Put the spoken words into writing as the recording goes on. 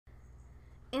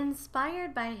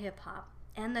Inspired by hip-hop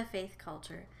and the faith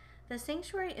culture, The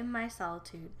Sanctuary in My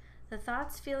Solitude, The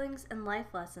Thoughts, Feelings, and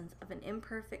Life Lessons of an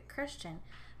Imperfect Christian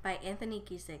by Anthony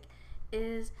Giesick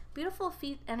is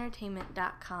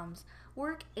BeautifulFeetEntertainment.com's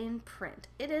work in print.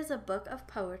 It is a book of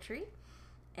poetry,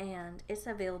 and it's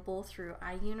available through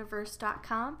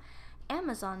iUniverse.com,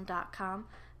 Amazon.com,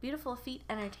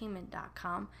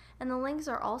 BeautifulFeetEntertainment.com, and the links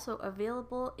are also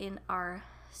available in our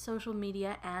social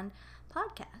media and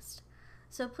podcast.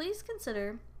 So please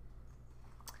consider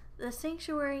The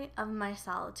Sanctuary of My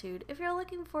Solitude if you're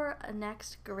looking for a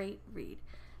next great read.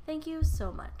 Thank you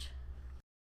so much.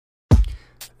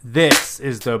 This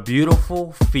is the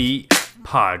Beautiful Feet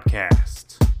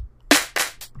Podcast,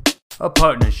 a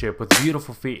partnership with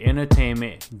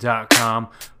BeautifulFeetEntertainment.com.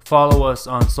 Follow us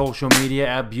on social media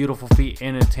at Beautiful Feet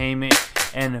Entertainment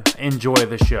and enjoy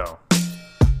the show.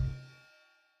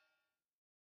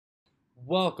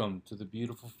 Welcome to the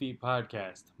Beautiful Feet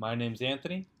Podcast. My name's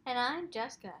Anthony. And I'm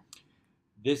Jessica.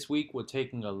 This week we're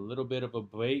taking a little bit of a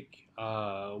break.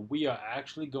 We are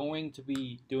actually going to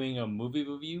be doing a movie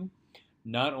review,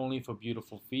 not only for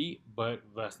Beautiful Feet, but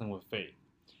Wrestling with Faith.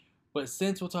 But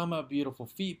since we're talking about Beautiful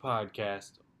Feet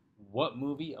Podcast, what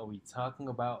movie are we talking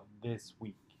about this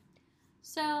week?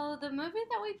 So the movie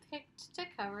that we picked to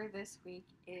cover this week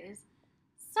is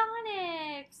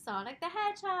Sonic the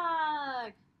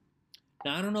Hedgehog.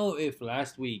 Now, I don't know if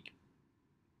last week,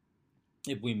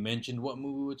 if we mentioned what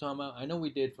movie we were talking about. I know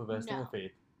we did for Wrestling with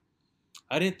Faith.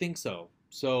 I didn't think so.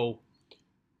 So,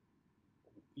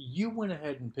 you went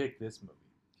ahead and picked this movie.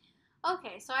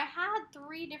 Okay, so I had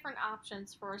 3 different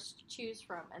options for us to choose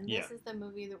from, and this is the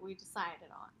movie that we decided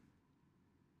on.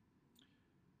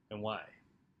 And why?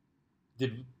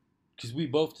 Because we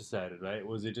both decided, right?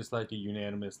 Was it just like a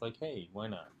unanimous, like, hey, why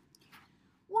not?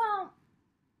 Well,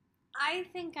 I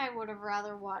think I would have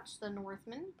rather watched The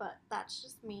Northman, but that's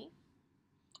just me.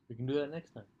 We can do that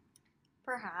next time.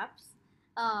 Perhaps.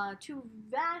 2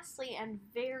 vastly and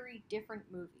very different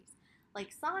movies.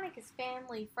 Like, Sonic is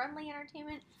family-friendly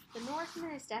entertainment. The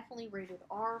Northman is definitely rated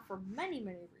R for many,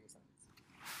 many reasons.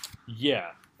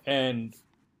 Yeah, and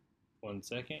 1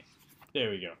 second. There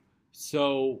we go.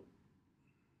 So,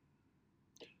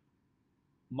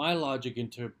 my logic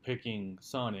into picking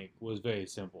Sonic was very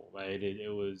simple, right? It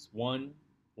was one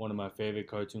of my favorite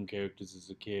cartoon characters as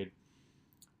a kid.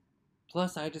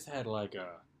 Plus, I just had like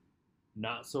a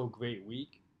not so great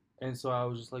week, and so I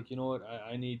was just like, you know what?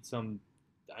 I need something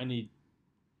to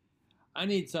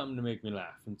make me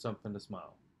laugh and something to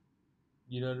smile.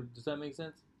 You know, does that make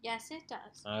sense? Yes, it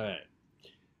does. All right.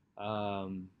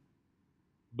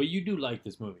 But you do like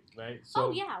this movie, right? So,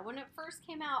 oh, yeah. When it first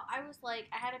came out, I was like,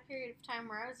 I had a period of time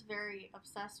where I was very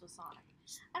obsessed with Sonic.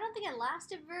 I don't think it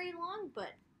lasted very long,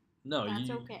 but that's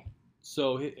okay.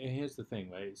 So, here's the thing,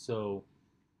 right? So,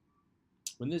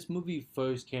 when this movie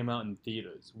first came out in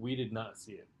theaters, we did not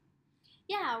see it.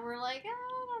 Yeah, we're like, I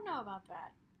don't know about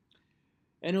that.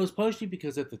 And it was partially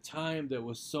because at the time there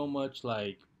was so much,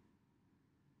 like,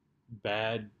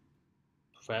 bad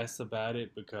press about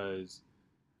it because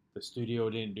the studio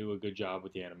didn't do a good job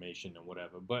with the animation and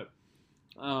whatever. But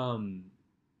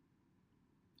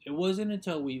it wasn't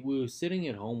until we were sitting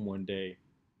at home one day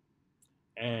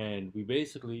and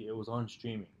it was on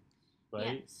streaming,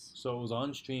 right? Yes. So it was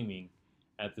on streaming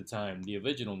at the time, the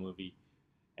original movie,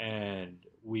 and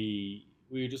we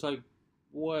were just like,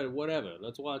 whatever,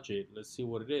 let's watch it, let's see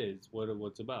what it is,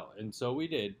 what's about. And so we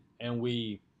did, and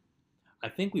I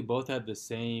think we both had the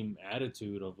same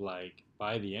attitude of like,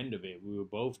 by the end of it, we were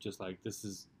both just like, this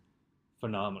is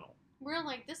phenomenal. We're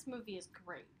like, this movie is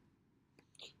great.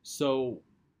 So,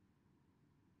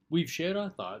 we've shared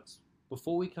our thoughts.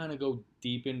 Before we kind of go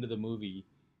deep into the movie,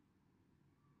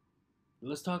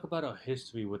 let's talk about our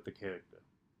history with the character.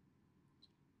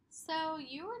 So,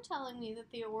 you were telling me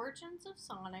that the origins of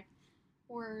Sonic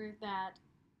were that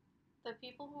the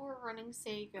people who were running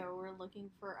Sega were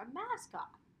looking for a mascot.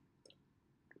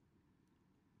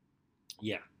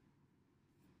 Yeah.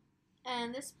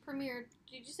 And this premiered,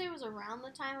 did you say it was around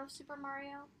the time of Super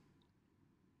Mario?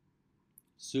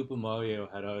 Super Mario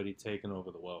had already taken over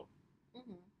the world.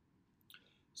 Mm-hmm.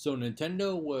 So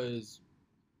Nintendo was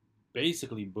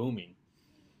basically booming,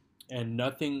 and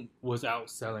nothing was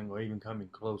outselling or even coming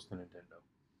close to Nintendo.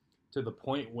 To the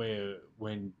point where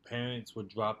when parents would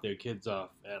drop their kids off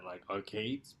at like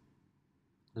arcades,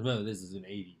 remember this is in the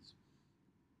 80s,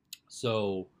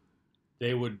 so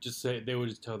they would just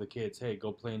tell the kids, hey,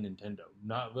 go play Nintendo,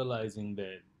 not realizing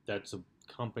that that's a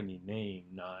company name,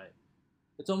 not,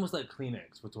 it's almost like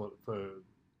Kleenex for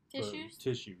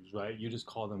tissues, right? You just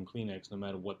call them Kleenex no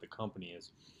matter what the company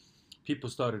is. People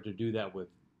started to do that with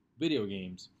video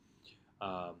games.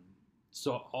 Um,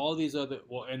 so all these other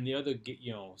well, and the other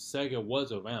Sega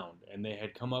was around, and they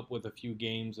had come up with a few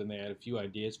games, and they had a few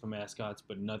ideas for mascots,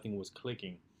 but nothing was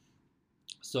clicking.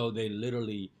 So they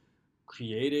literally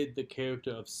created the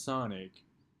character of Sonic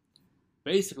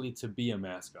basically to be a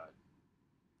mascot.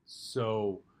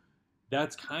 So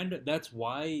that's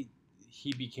why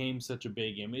he became such a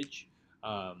big image.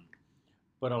 Um,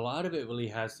 but a lot of it really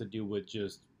has to do with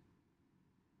just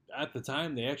at the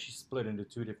time they actually split into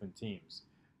two different teams.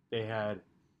 They had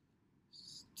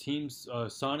teams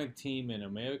Sonic team in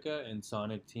America and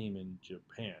Sonic team in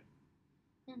Japan.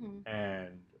 Mm-hmm.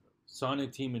 And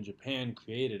Sonic team in Japan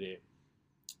created it,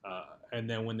 and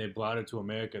then when they brought it to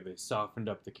America, they softened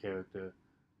up the character,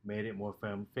 made it more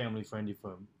family friendly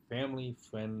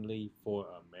for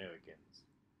Americans.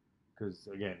 Because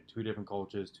again, two different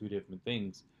cultures, two different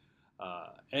things.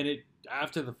 And it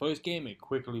after the first game, it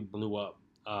quickly blew up.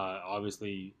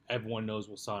 Obviously, everyone knows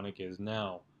what Sonic is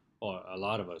now, or a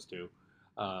lot of us do.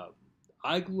 Uh,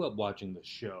 I grew up watching the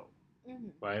show, Mm-hmm.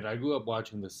 right? I grew up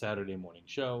watching the Saturday morning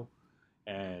show,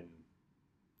 and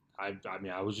I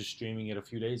mean, I was just streaming it a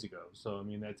few days ago. So I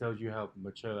mean, that tells you how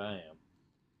mature I am.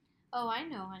 Oh, I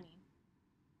know, honey.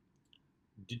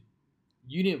 Did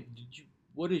you didn't? Did you?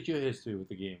 What is your history with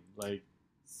the game? Like,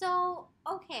 So,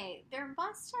 okay, there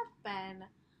must have been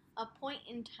a point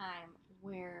in time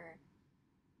where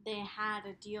they had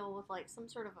a deal with like some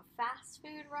sort of a fast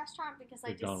food restaurant because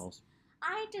McDonald's.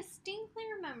 I distinctly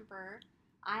remember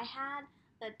I had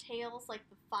the tails like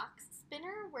the fox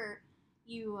spinner where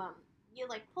you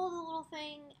like pull the little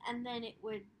thing and then it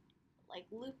would like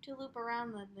loop to loop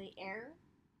around the air.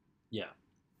 Yeah,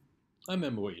 I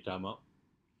remember what you're talking about.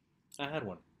 I had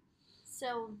one.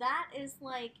 So that is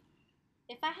like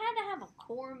if I had to have a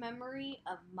core memory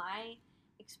of my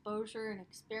exposure and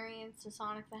experience to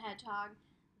Sonic the Hedgehog,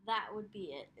 that would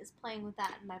be it. Is playing with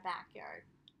that in my backyard.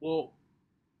 Well,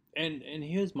 and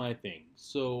here's my thing.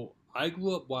 So I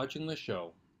grew up watching the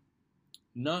show,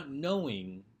 not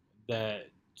knowing that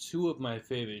two of my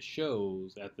favorite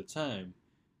shows at the time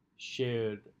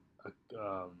shared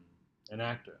an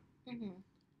actor. Mm-hmm.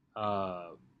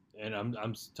 Uh, and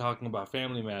I'm talking about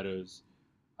Family Matters.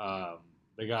 Um,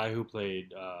 the guy who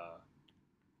played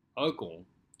Uncle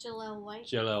Jaleel White.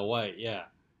 Jaleel White, yeah,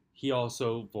 he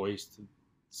also voiced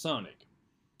Sonic.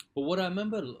 But what I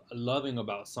remember loving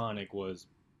about Sonic was,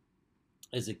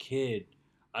 as a kid,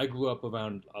 I grew up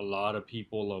around a lot of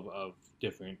people of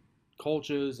different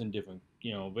cultures and different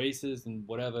races and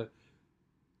whatever,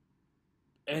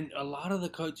 and a lot of the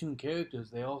cartoon characters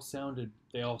they all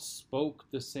spoke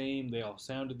the same, they all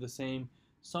sounded the same.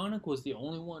 Sonic was the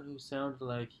only one who sounded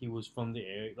like he was from the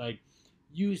area, like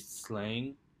used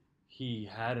slang. He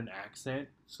had an accent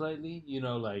slightly,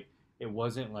 like it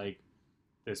wasn't like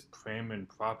this prim and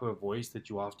proper voice that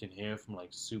you often hear from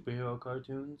like superhero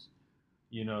cartoons,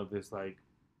 this like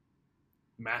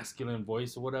masculine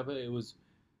voice or whatever. It was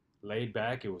laid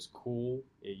back, it was cool.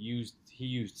 He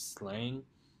used slang.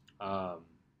 um,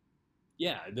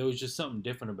 yeah, there was just something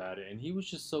different about it, and he was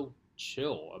just so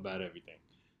chill about everything.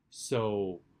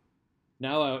 So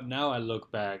now I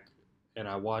look back and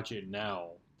I watch it now,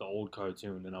 the old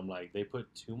cartoon, and I'm like, they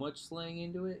put too much slang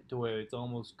into it to where it's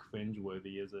almost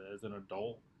cringeworthy as an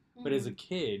adult. But as a Mm-hmm.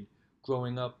 kid,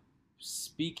 growing up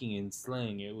speaking in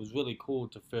slang, it was really cool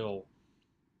to feel,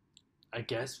 I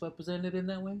guess, represented in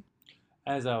that way.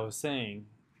 As I was saying,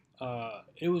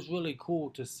 it was really cool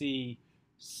to see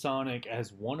Sonic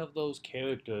as one of those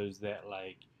characters that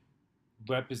like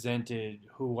represented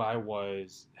who I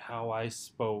was, how I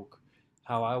spoke,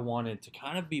 how I wanted to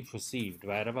kind of be perceived,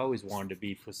 right? I've always wanted to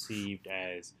be perceived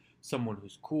as someone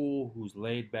who's cool, who's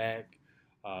laid back.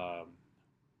 Um,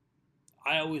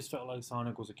 I always felt like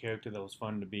Sonic was a character that was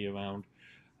fun to be around.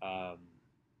 Um,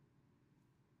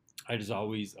 I just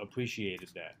always appreciated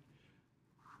that.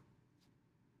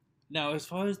 Now, as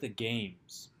far as the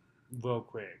games, real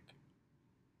quick,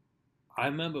 I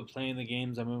remember playing the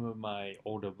games. I remember my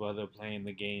older brother playing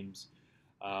the games.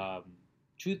 Um,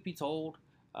 Truth be told,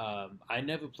 I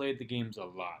never played the games a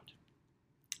lot.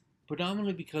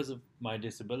 Predominantly because of my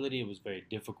disability, it was very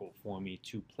difficult for me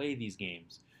to play these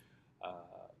games.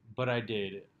 But I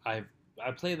did. I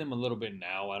play them a little bit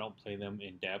now. I don't play them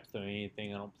in depth or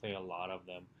anything. I don't play a lot of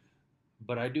them,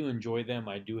 but I do enjoy them.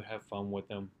 I do have fun with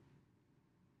them.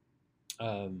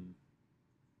 Um,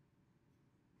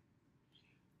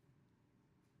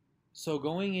 so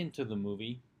going into the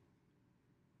movie,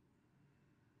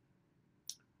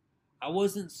 I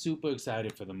wasn't super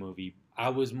excited for the movie. I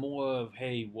was more of,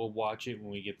 hey, we'll watch it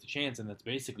when we get the chance, and that's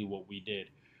basically what we did.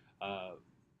 Uh,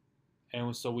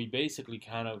 and so we basically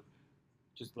kind of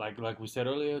just like we said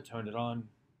earlier, turned it on,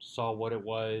 saw what it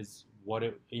was, what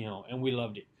it, and we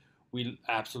loved it. We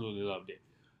absolutely loved it.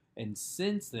 And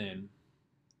since then,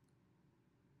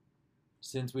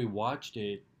 since we watched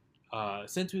it,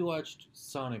 since we watched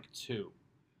Sonic 2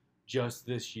 just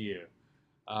this year,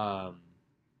 um,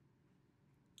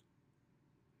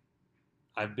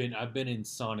 I've been in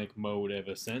Sonic mode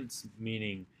ever since.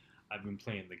 Meaning, I've been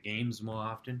playing the games more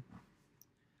often.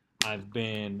 I've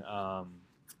been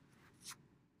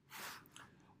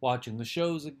watching the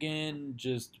shows again,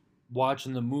 just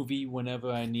watching the movie whenever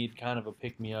I need kind of a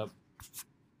pick me up,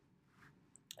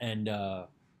 and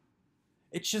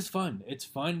it's just fun. It's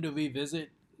fun to revisit.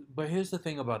 But here's the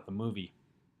thing about the movie: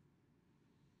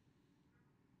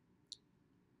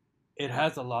 it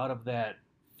has a lot of that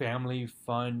family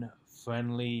fun,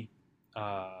 friendly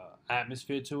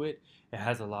atmosphere to it. It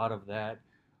has a lot of that.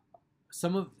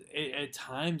 Some of it, at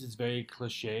times it's very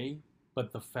cliche,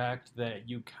 but the fact that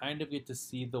you kind of get to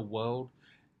see the world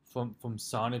from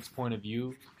Sonic's point of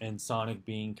view, and Sonic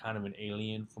being kind of an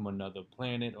alien from another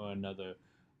planet or another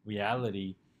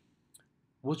reality,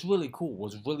 was really cool.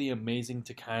 Was really amazing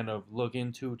to kind of look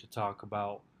into, to talk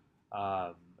about,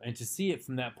 and to see it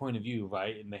from that point of view,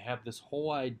 right? And they have this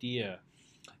whole idea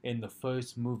in the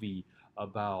first movie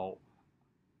about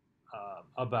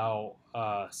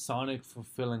Sonic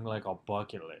fulfilling like a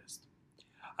bucket list.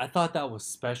 I thought that was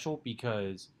special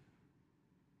because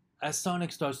as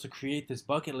Sonic starts to create this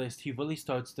bucket list, he really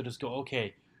starts to just go,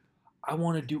 okay, I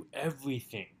want to do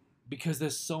everything because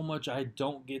there's so much I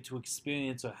don't get to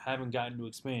experience or haven't gotten to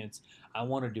experience. I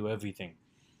want to do everything.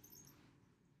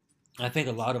 I think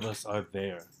a lot of us are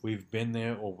there. We've been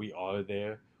there or we are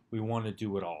there. We want to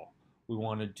do it all. We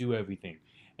want to do everything.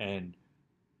 And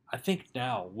I think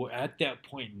now we're at that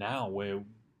point now where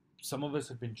some of us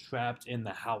have been trapped in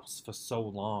the house for so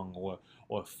long,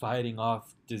 or fighting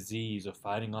off disease or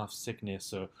fighting off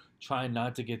sickness or trying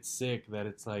not to get sick, that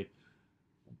it's like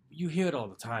you hear it all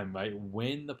the time, right?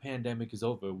 When the pandemic is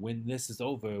over, when this is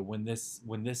over, when this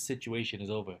situation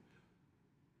is over.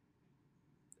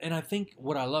 And I think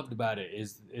what I loved about it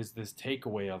is this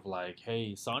takeaway of like,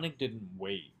 hey, Sonic didn't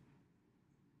wait.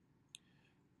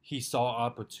 He saw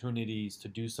opportunities to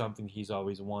do something he's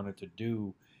always wanted to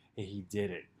do, and he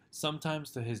did it.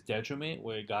 Sometimes to his detriment,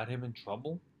 where it got him in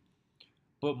trouble,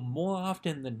 but more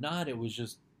often than not, it was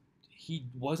just he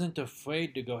wasn't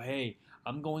afraid to go, hey,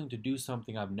 I'm going to do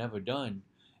something I've never done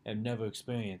and never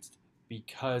experienced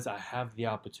because I have the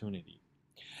opportunity.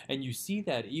 And you see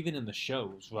that even in the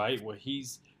shows, right? Where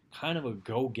he's kind of a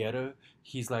go getter.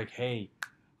 He's like, hey,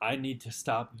 I need to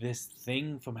stop this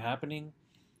thing from happening.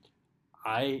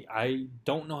 I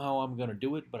don't know how I'm gonna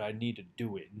do it, but I need to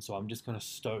do it, and so I'm just gonna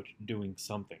start doing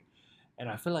something. And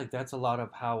I feel like that's a lot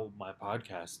of how my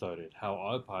podcast started, how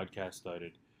our podcast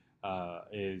started.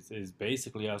 Is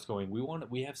basically us going,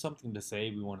 we have something to say,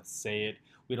 we want to say it.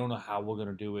 We don't know how we're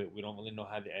gonna do it. We don't really know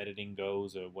how the editing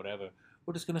goes or whatever.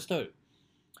 We're just gonna start.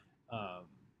 Um,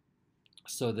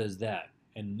 so there's that,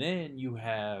 and then you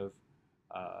have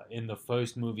in the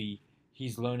first movie,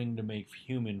 he's learning to make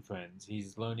human friends.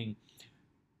 He's learning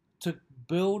to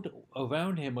build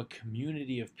around him a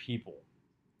community of people.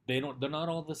 They're not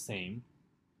all the same,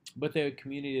 but they're a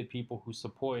community of people who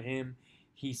support him.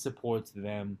 He supports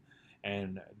them,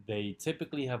 and they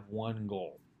typically have one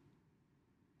goal.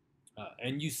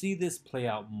 And you see this play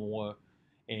out more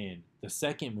in the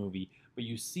second movie, but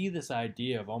you see this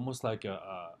idea of almost like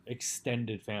a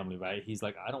extended family, right? He's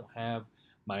like, I don't have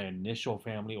my initial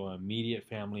family or immediate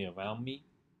family around me.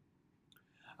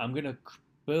 I'm gonna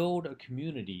build a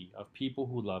community of people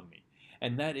who love me,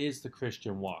 and that is the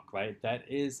Christian walk, right? That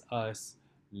is us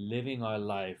living our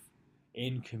life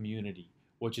in community,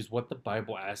 which is what the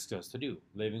Bible asks us to do: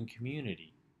 live in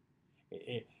community.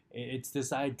 It's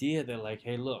this idea that, like,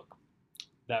 hey, look,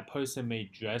 that person may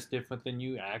dress different than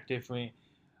you, act different,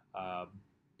 uh,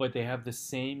 but they have the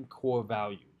same core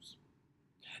values.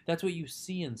 That's what you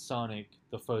see in Sonic,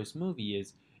 the first movie,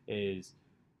 is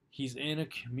he's in a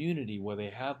community where they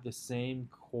have the same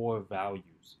core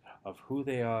values of who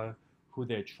they are, who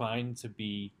they're trying to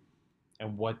be,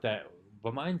 and what that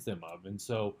reminds them of. And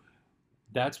so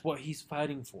that's what he's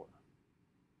fighting for.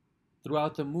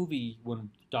 Throughout the movie, when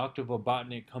Dr.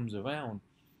 Robotnik comes around,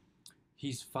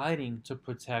 he's fighting to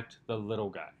protect the little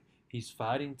guy. He's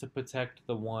fighting to protect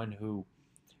the one who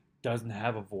doesn't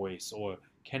have a voice or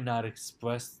cannot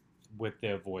express with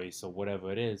their voice or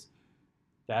whatever it is.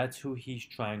 That's who he's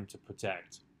trying to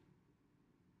protect.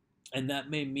 And that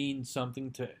may mean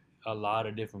something to a lot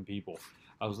of different people.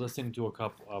 I was listening to a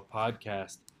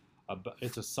podcast.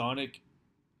 It's a Sonic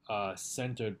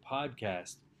centered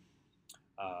podcast,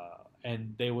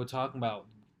 and they were talking about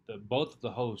both of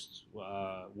the hosts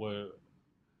were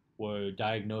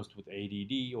diagnosed with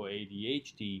ADD or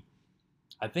ADHD.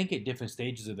 I think at different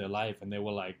stages of their life, and they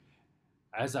were like,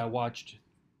 as I watched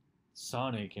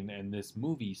Sonic and this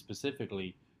movie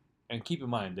specifically, and keep in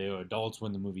mind they were adults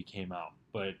when the movie came out,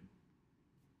 but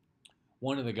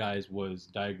one of the guys was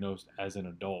diagnosed as an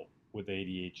adult with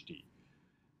ADHD.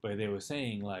 But they were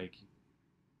saying like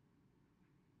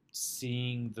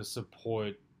seeing the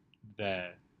support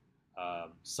that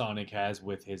Sonic has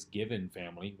with his Given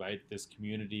family, right? This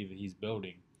community that he's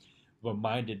building,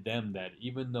 reminded them that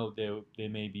even though they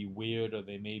may be weird or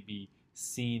they may be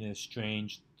seen as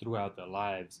strange throughout their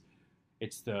lives,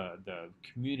 it's the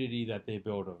community that they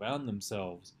build around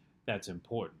themselves that's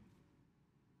important.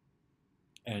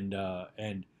 And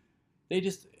they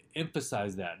just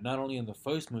emphasize that not only in the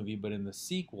first movie but in the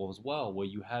sequel as well, where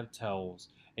you have Tails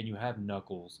and you have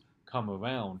Knuckles come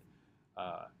around,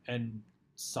 and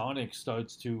Sonic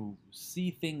starts to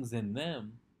see things in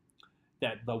them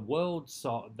that the world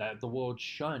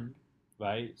shunned,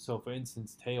 right? So, for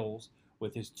instance, Tails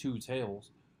with his two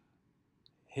tails,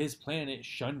 his planet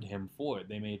shunned him for it.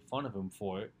 They made fun of him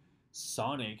for it.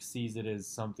 Sonic sees it as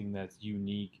something that's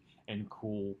unique and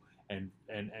cool and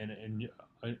an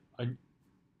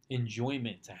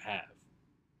enjoyment to have,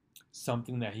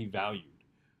 something that he valued.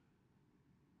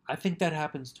 I think that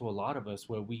happens to a lot of us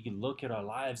where we look at our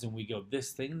lives and we go,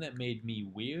 this thing that made me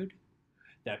weird,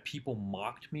 that people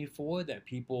mocked me for, that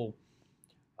people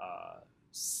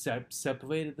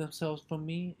separated themselves from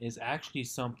me, is actually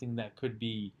something that could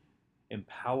be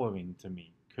empowering to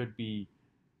me, could be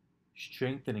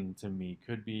strengthening to me,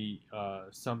 could be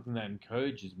something that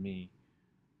encourages me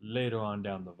later on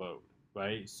down the road,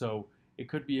 right? So it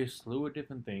could be a slew of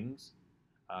different things.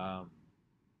 Um,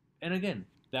 and again,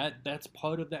 that's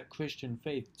part of that Christian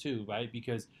faith too, right?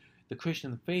 Because the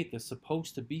Christian faith is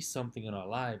supposed to be something in our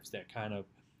lives that kind of,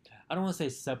 I don't want to say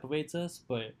separates us,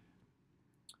 but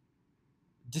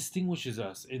distinguishes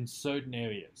us in certain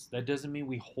areas. That doesn't mean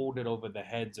we hold it over the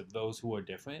heads of those who are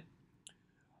different.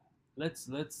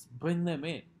 Let's bring them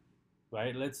in,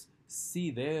 right? Let's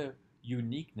see their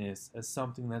uniqueness as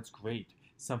something that's great,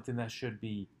 something that should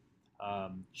be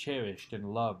cherished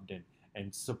and loved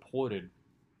and supported.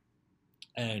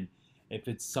 And if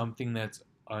it's something that's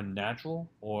unnatural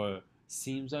or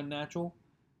seems unnatural,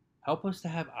 help us to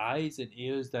have eyes and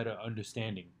ears that are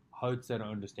understanding, hearts that are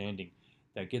understanding,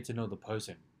 that get to know the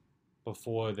person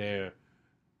before their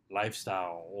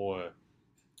lifestyle or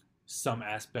some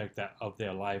aspect of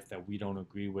their life that we don't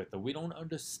agree with or we don't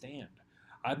understand.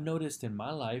 I've noticed in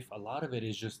my life a lot of it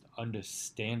is just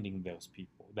understanding those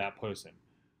people, that person,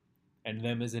 and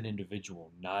them as an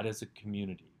individual, not as a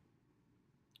community,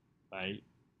 right?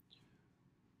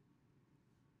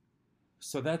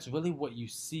 So that's really what you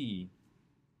see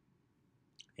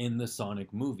in the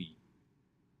Sonic movie.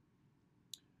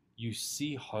 You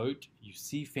see heart, you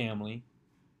see family,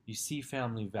 you see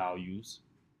family values,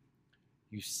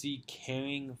 you see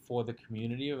caring for the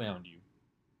community around you.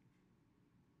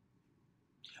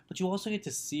 But you also get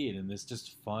to see it in this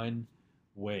just fun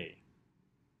way,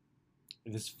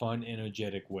 this fun,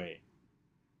 energetic way.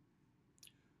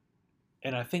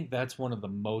 And I think that's one of the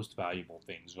most valuable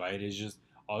things, right? Is just,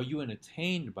 are you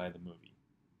entertained by the movie?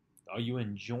 Are you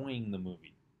enjoying the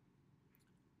movie?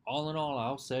 All in all,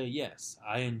 I'll say yes,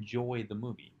 I enjoy the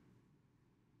movie.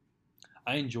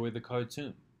 I enjoy the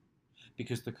cartoon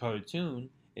because the cartoon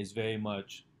is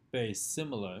very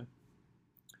similar.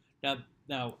 Now,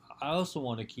 now I also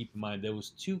want to keep in mind there was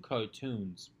two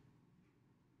cartoons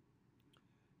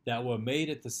that were made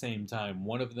at the same time.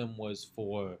 One of them was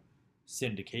for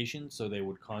syndication, so they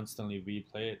would constantly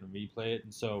replay it and replay it,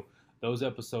 and so those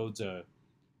episodes are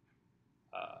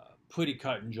pretty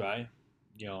cut and dry.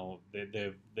 You know,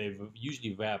 they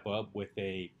usually wrap up with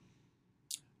a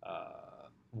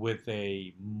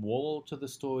moral to the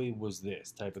story was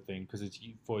this type of thing because it's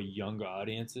for younger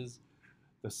audiences.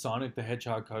 The Sonic the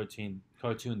Hedgehog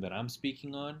cartoon that I'm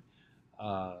speaking on,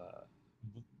 uh,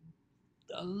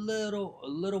 a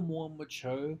little more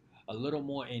mature, a little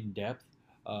more in depth,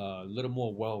 a little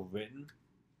more well written.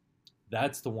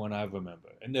 That's the one I remember,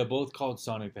 and they're both called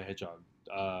Sonic the Hedgehog.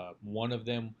 One of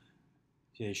them,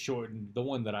 they shortened. The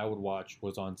one that I would watch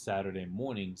was on Saturday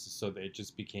mornings, so that it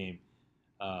just became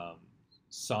um,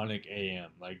 Sonic AM,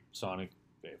 like Sonic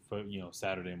for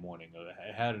Saturday morning.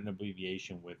 It had an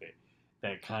abbreviation with it,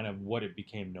 that kind of what it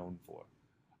became known for.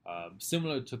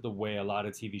 Similar to the way a lot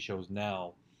of TV shows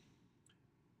now,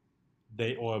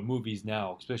 or movies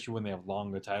now, especially when they have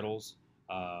longer titles,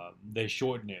 they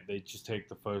shorten it. They just take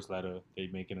the first letter, they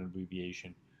make it an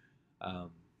abbreviation. Um,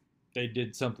 they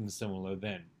did something similar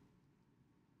then.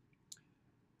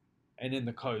 And in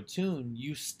the cartoon,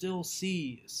 you still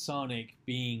see Sonic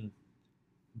being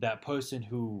that person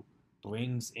who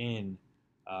brings in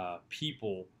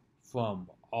people from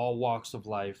all walks of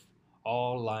life,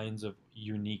 all lines of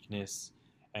uniqueness,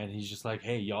 and he's just like,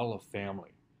 "Hey, y'all are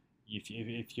family. If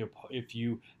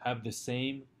you have the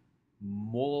same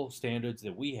moral standards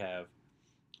that we have,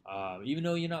 even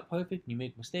though you're not perfect, you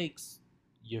make mistakes,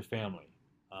 you're family,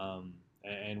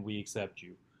 and we accept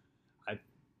you." I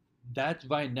That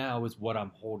right now is what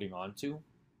I'm holding on to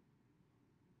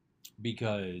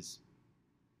because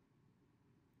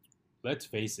let's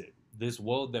face it, this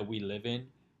world that we live in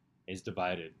is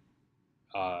divided.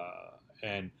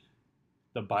 And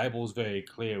the Bible is very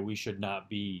clear we should not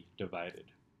be divided.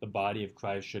 The body of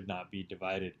Christ should not be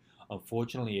divided.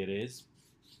 Unfortunately, it is.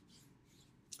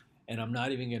 And I'm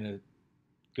not even going to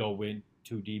go in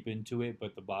too deep into it,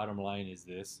 but the bottom line is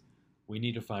this: we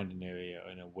need to find an area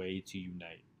and a way to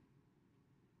unite.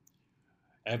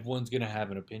 Everyone's going to have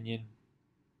an opinion.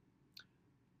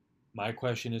 My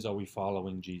question is, are we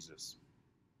following Jesus?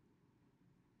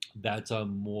 That's a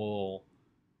moral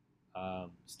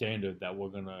standard that we're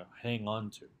going to hang on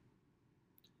to.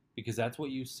 Because that's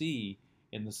what you see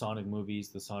in the Sonic movies,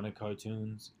 the Sonic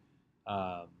cartoons.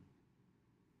 Um,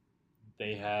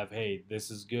 they have, hey, this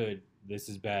is good, this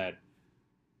is bad.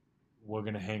 We're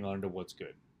going to hang on to what's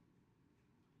good.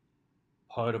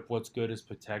 Part of what's good is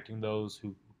protecting those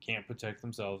who can't protect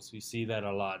themselves. We see that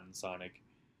a lot in Sonic.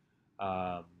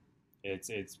 Um,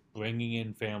 it's bringing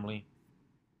in family,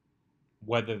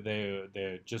 whether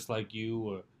they're just like you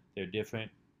or they're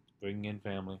different. Bringing in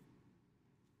family.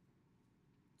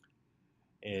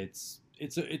 It's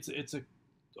a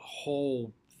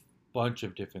whole bunch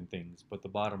of different things, but the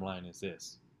bottom line is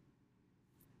this: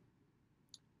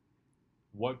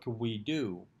 what could we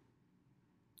do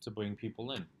to bring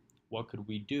people in? What could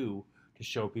we do to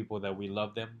show people that we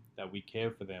love them, that we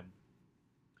care for them,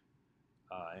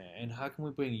 and how can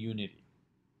we bring unity?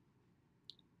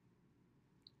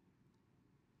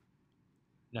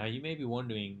 Now, you may be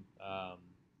wondering a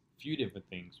few different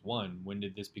things. One, when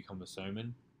did this become a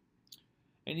sermon?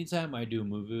 Anytime I do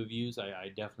movie reviews, I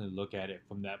definitely look at it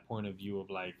from that point of view of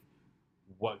like,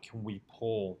 what can we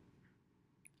pull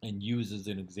and use as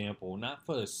an example, not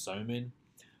for a sermon,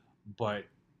 but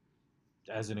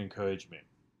as an encouragement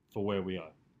for where we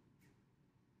are.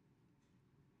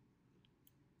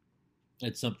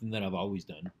 It's something that I've always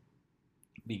done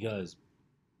because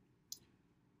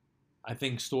I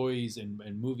think stories and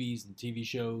movies and TV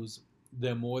shows,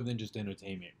 they're more than just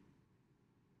entertainment.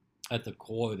 At the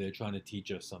core, they're trying to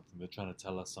teach us something. They're trying to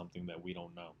tell us something that we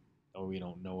don't know or we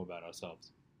don't know about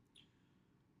ourselves.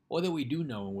 Or that we do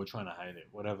know and we're trying to hide it,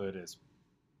 whatever it is.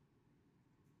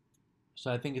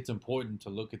 So I think it's important to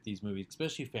look at these movies,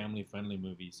 especially family-friendly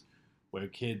movies, where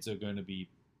kids are going to be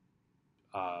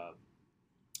uh,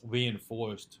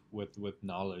 reinforced with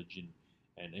knowledge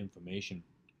and information.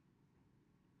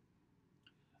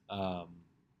 Um,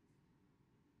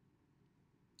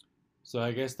 so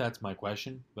I guess that's my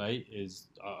question, right? Is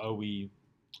are we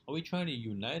trying to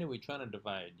unite? Or are we trying to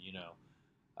divide?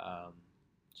 Um,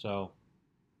 so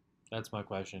that's my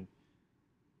question.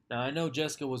 Now I know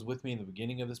Jessica was with me in the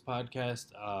beginning of this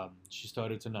podcast. She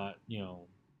started to not,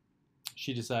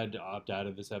 she decided to opt out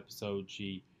of this episode.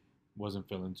 She wasn't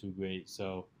feeling too great,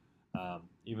 so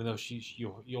even though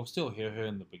you'll still hear her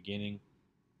in the beginning,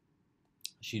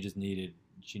 she just needed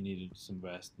some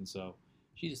rest, and so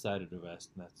she decided to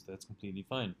rest, and that's completely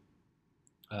fine.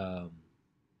 Um,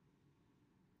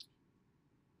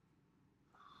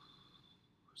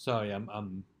 Sorry,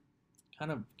 I'm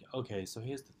kind of okay. So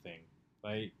here's the thing,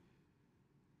 right?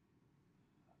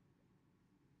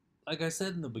 Like I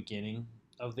said in the beginning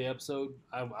of the episode,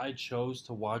 I chose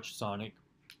to watch Sonic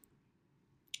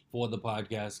for the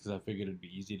podcast because I figured it'd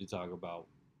be easy to talk about.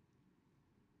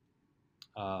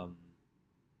 Um,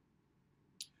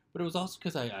 but it was also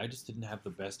because I just didn't have the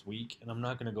best week, and I'm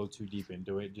not gonna go too deep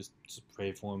into it. Just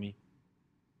pray for me.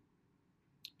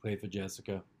 Pray for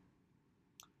Jessica.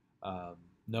 Um,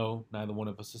 no, neither one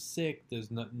of us is sick. There's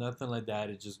nothing like that.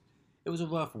 It was a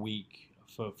rough week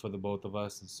for the both of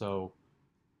us, and so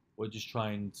we're just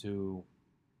trying to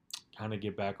kind of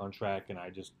get back on track. And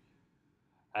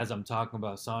as I'm talking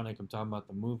about Sonic, I'm talking about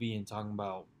the movie and talking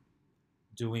about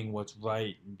doing what's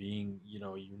right and being,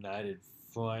 a united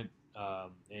front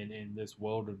in this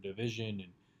world of division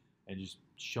and just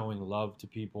showing love to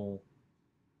people.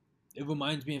 It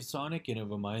reminds me of Sonic and it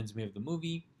reminds me of the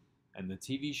movie and the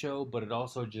TV show, but it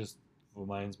also just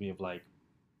reminds me of like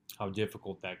how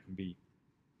difficult that can be.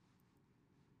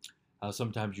 How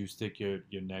sometimes you stick your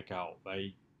neck out,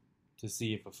 right, to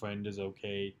see if a friend is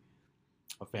okay,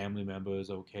 a family member is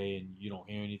okay and you don't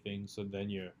hear anything, so then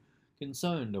you're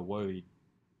concerned or worried.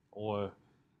 Or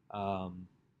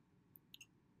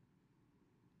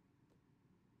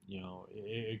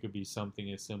it could be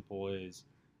something as simple as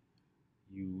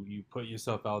you put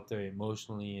yourself out there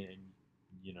emotionally, and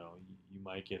you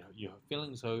might get your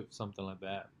feelings hurt, something like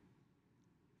that.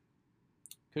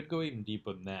 Could go even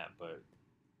deeper than that, but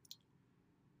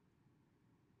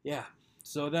yeah.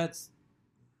 So that's,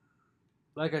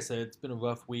 like I said, it's been a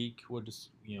rough week. We're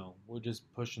just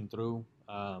pushing through,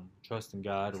 trusting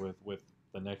God with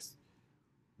the next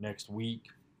week,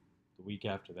 the week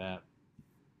after that.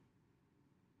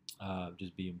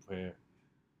 Just be in prayer.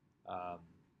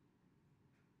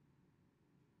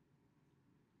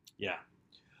 Yeah,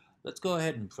 let's go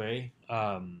ahead and pray,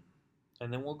 and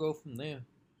then we'll go from there.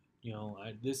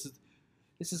 This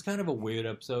is kind of a weird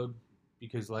episode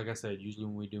because, like I said, usually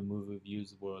when we do movie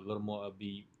reviews, we're a little more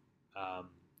upbeat.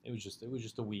 It was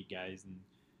just a week, guys, and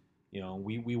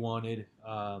we wanted,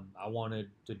 I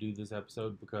wanted to do this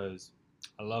episode because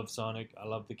I love Sonic. I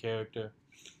love the character.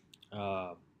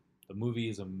 The movie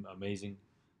is amazing.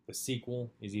 The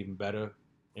sequel is even better,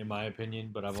 in my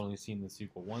opinion, but I've only seen the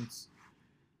sequel once.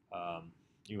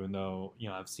 Even though,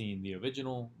 I've seen the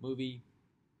original movie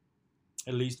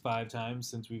at least 5 times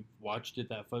since we've watched it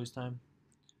that first time.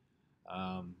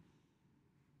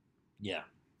 Yeah.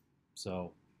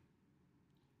 So,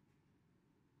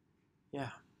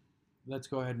 yeah. Let's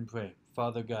go ahead and pray.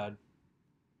 Father God,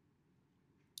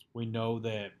 we know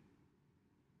that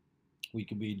we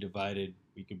could be divided.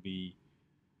 We could be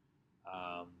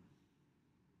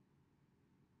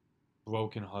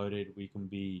brokenhearted. We can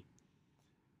be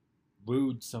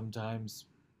rude sometimes.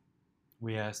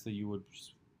 We ask that you would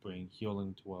bring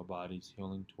healing to our bodies,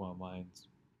 healing to our minds.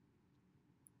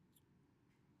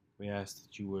 We ask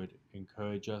that you would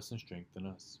encourage us and strengthen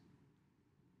us.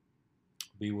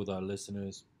 Be with our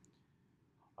listeners,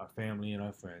 our family, and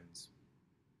our friends.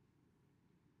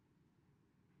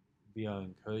 Be our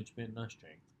encouragement and our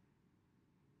strength.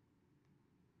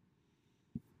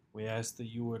 We ask that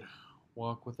you would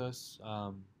walk with us.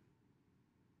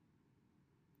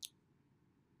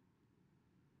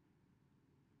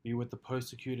 Be with the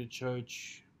persecuted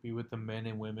church. Be with the men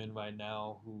and women right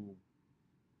now who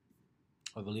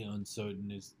are really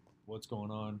uncertain as what's going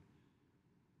on,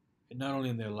 and not only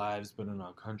in their lives but in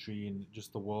our country and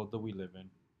just the world that we live in.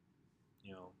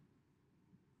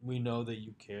 We know that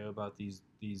you care about these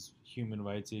human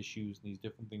rights issues and these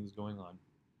different things going on.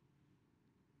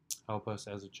 Help us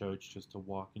as a church just to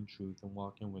walk in truth and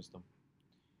walk in wisdom.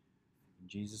 In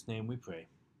Jesus' name we pray.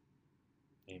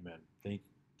 Amen.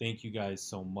 Thank you guys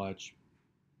so much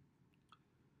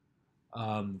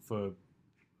for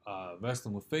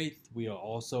Wrestling with Faith. We are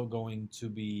also going to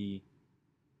be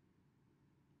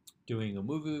doing a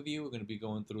movie review. We're going to be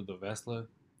going through The Wrestler.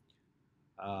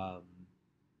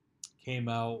 Came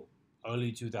out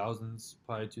early 2000s,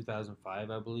 probably 2005,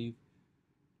 I believe.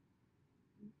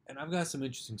 And I've got some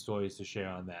interesting stories to share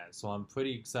on that. So I'm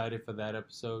pretty excited for that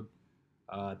episode.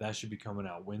 That should be coming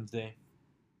out Wednesday.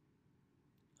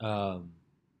 Yeah,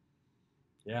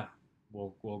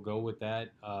 we'll go with that.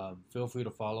 Feel free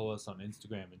to follow us on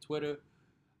Instagram and Twitter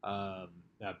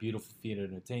at Beautiful Feet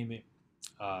Entertainment.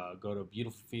 Go to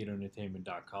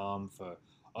beautifulfeetentertainment.com for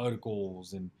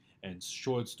articles and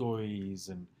short stories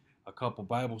and a couple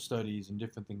Bible studies and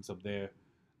different things up there.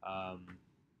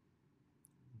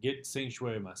 Get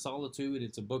Sanctuary of My Solitude.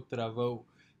 It's a book that I wrote.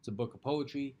 It's a book of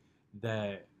poetry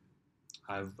that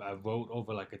I wrote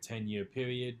over like a 10-year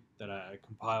period that I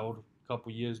compiled a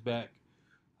couple years back.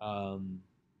 I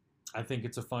think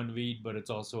it's a fun read, but it's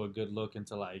also a good look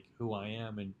into like who I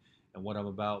am and what I'm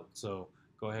about. So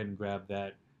go ahead and grab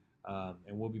that.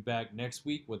 And we'll be back next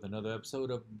week with another episode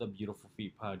of the Beautiful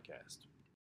Feet Podcast.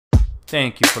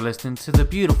 Thank you for listening to the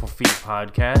Beautiful Feet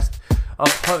Podcast, a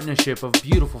partnership of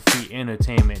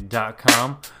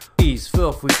BeautifulFeetEntertainment.com. Please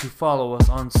feel free to follow us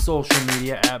on social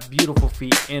media at Beautiful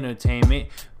Feet Entertainment.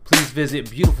 Please visit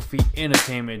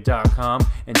BeautifulFeetEntertainment.com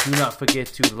and do not forget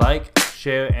to like,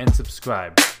 share, and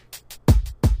subscribe.